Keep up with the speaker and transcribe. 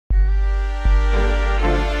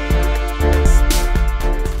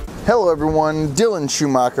Hello everyone, Dylan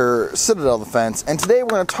Schumacher, Citadel Defense, and today we're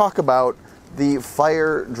going to talk about the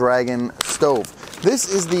Fire Dragon stove. This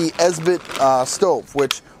is the Esbit stove,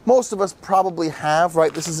 which most of us probably have,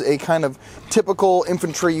 right? This is a kind of typical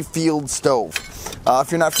infantry field stove. If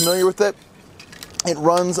you're not familiar with it, it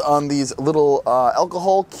runs on these little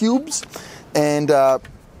alcohol cubes, and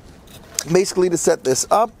basically to set this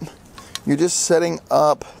up, you're just setting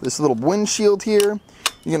up this little windshield here.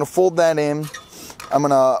 You're going to fold that in. I'm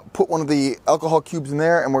going to put one of the alcohol cubes in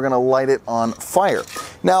there and we're going to light it on fire.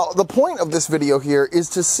 Now, the point of this video here is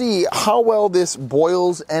to see how well this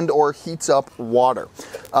boils and or heats up water.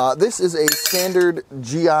 This is a standard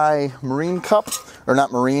GI Marine cup, or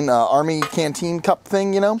not Marine, Army canteen cup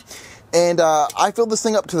thing, you know. And I filled this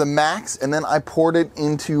thing up to the max and then I poured it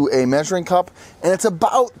into a measuring cup, and it's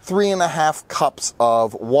about 3.5 cups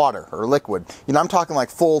of water or liquid. You know, I'm talking like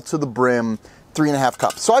full to the brim, 3.5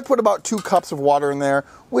 cups. So I put about 2 cups of water in there,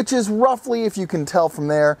 which is roughly, if you can tell from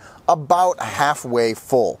there, about halfway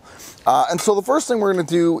full. And so the first thing we're going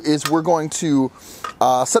to do is we're going to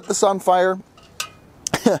set this on fire.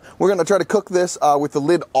 We're going to try to cook this with the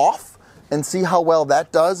lid off and see how well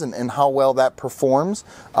that does and how well that performs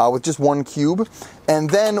with just 1 cube. And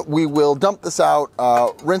then we will dump this out,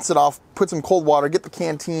 rinse it off, put some cold water, get the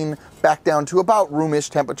canteen back down to about roomish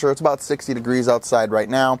temperature. It's about 60 degrees outside right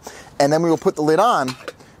now. And then we will put the lid on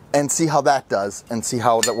and see how that does and see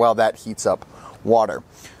how well that heats up water.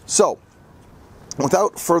 So,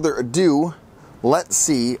 without further ado, let's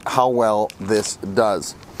see how well this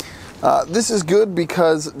does. This is good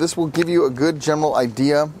because this will give you a good general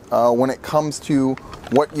idea when it comes to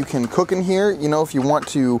what you can cook in here. You know, if you want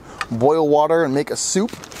to boil water and make a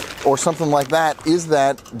soup or something like that, is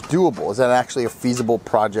that doable? Is that actually a feasible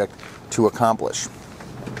project to accomplish?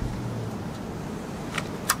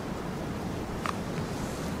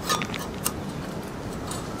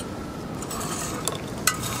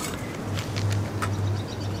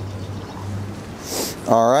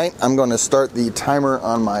 Alright, I'm going to start the timer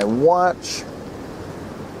on my watch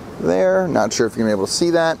there. Not sure if you're going to be able to see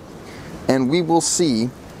that. And we will see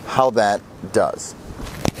how that does.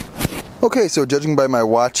 Okay, so judging by my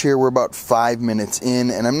watch here, we're about 5 minutes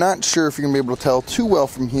in, and I'm not sure if you're going to be able to tell too well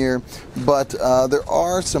from here, but there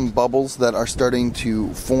are some bubbles that are starting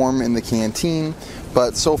to form in the canteen,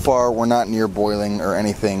 but so far we're not near boiling or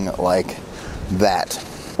anything like that.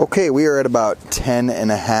 Okay, we are at about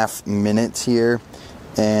 10.5 minutes here.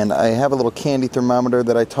 And I have a little candy thermometer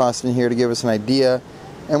that I tossed in here to give us an idea.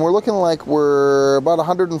 And we're looking like we're about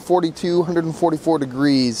 142, 144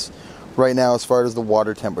 degrees right now as far as the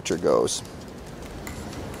water temperature goes.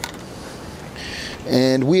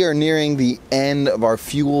 And we are nearing the end of our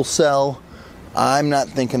fuel cell. I'm not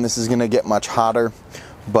thinking this is going to get much hotter,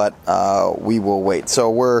 but we will wait.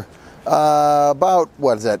 So we're about,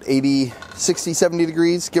 what is that, 80, 60, 70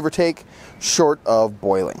 degrees, give or take, short of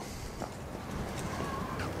boiling.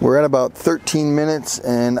 We're at about 13 minutes,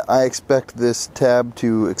 and I expect this tab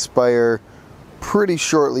to expire pretty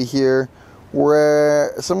shortly here.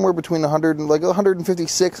 We're somewhere between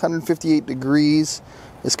 156, 158 degrees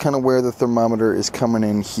is kind of where the thermometer is coming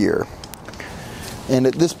in here. And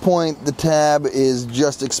at this point, the tab is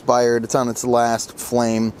just expired. It's on its last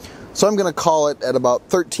flame. So I'm going to call it at about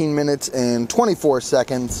 13 minutes and 24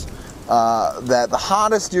 seconds that the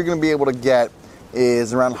hottest you're going to be able to get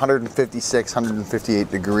is around 156,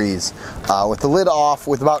 158 degrees with the lid off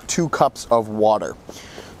with about 2 cups of water.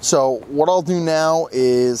 So what I'll do now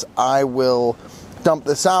is I will dump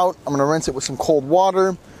this out. I'm going to rinse it with some cold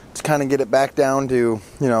water to kind of get it back down to,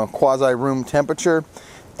 you know, quasi-room temperature.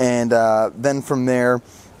 And then from there,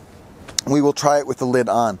 we will try it with the lid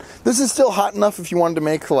on. This is still hot enough if you wanted to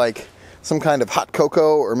make like some kind of hot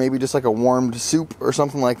cocoa or maybe just like a warmed soup or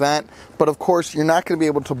something like that. But of course, you're not going to be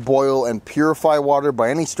able to boil and purify water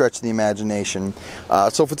by any stretch of the imagination.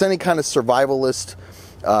 So if it's any kind of survivalist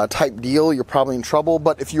type deal, you're probably in trouble.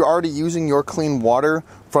 But if you're already using your clean water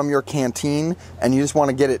from your canteen and you just want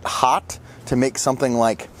to get it hot to make something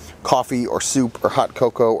like coffee or soup or hot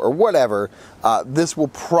cocoa or whatever, this will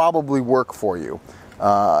probably work for you.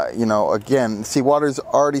 You know, again, see, water's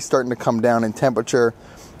already starting to come down in temperature.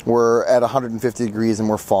 We're at 150 degrees and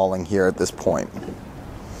we're falling here at this point.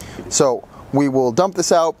 So we will dump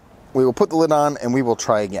this out, we will put the lid on, and we will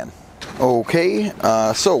try again. Okay,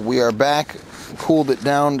 so we are back, cooled it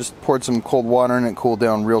down, just poured some cold water in it, cooled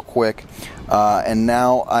down real quick. And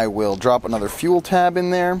now I will drop another fuel tab in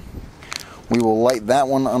there. We will light that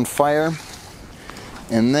one on fire.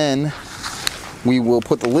 And then we will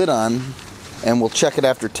put the lid on and we'll check it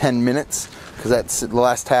after 10 minutes. because the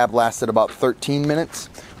last tab lasted about 13 minutes.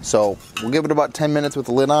 So we'll give it about 10 minutes with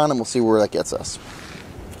the lid on and we'll see where that gets us.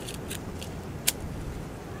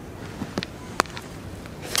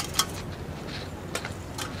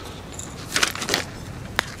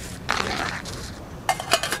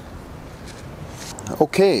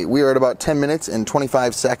 Okay, we are at about 10 minutes and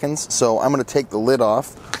 25 seconds, so I'm going to take the lid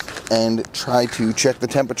off and try to check the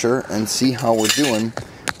temperature and see how we're doing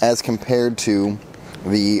as compared to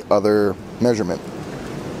the other measurement.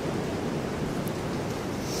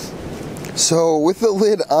 So with the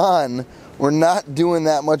lid on, we're not doing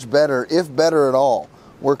that much better, if better at all.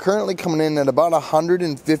 We're currently coming in at about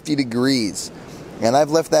 150 degrees, and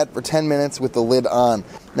I've left that for 10 minutes with the lid on.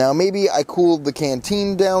 Now maybe I cooled the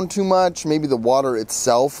canteen down too much, maybe the water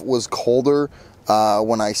itself was colder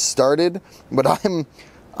when I started, but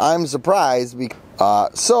I'm surprised.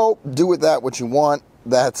 So do with that what you want.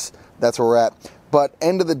 That's where we're at. But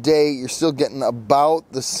end of the day, you're still getting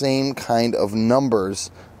about the same kind of numbers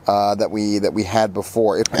that we had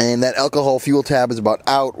before. And that alcohol fuel tab is about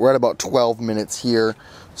out. We're at about 12 minutes here.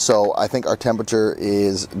 So I think our temperature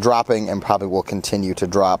is dropping and probably will continue to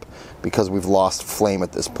drop because we've lost flame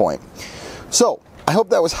at this point. So I hope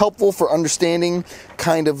that was helpful for understanding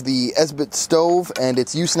kind of the Esbit stove and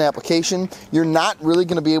its use and application. You're not really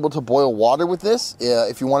going to be able to boil water with this.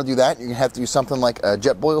 If you want to do that, you're going to have to use something like a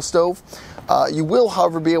jet boil stove. You will,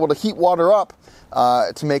 however, be able to heat water up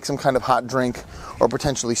to make some kind of hot drink or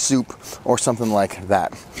potentially soup or something like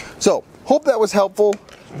that. So, hope that was helpful.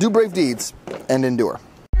 Do brave deeds and endure.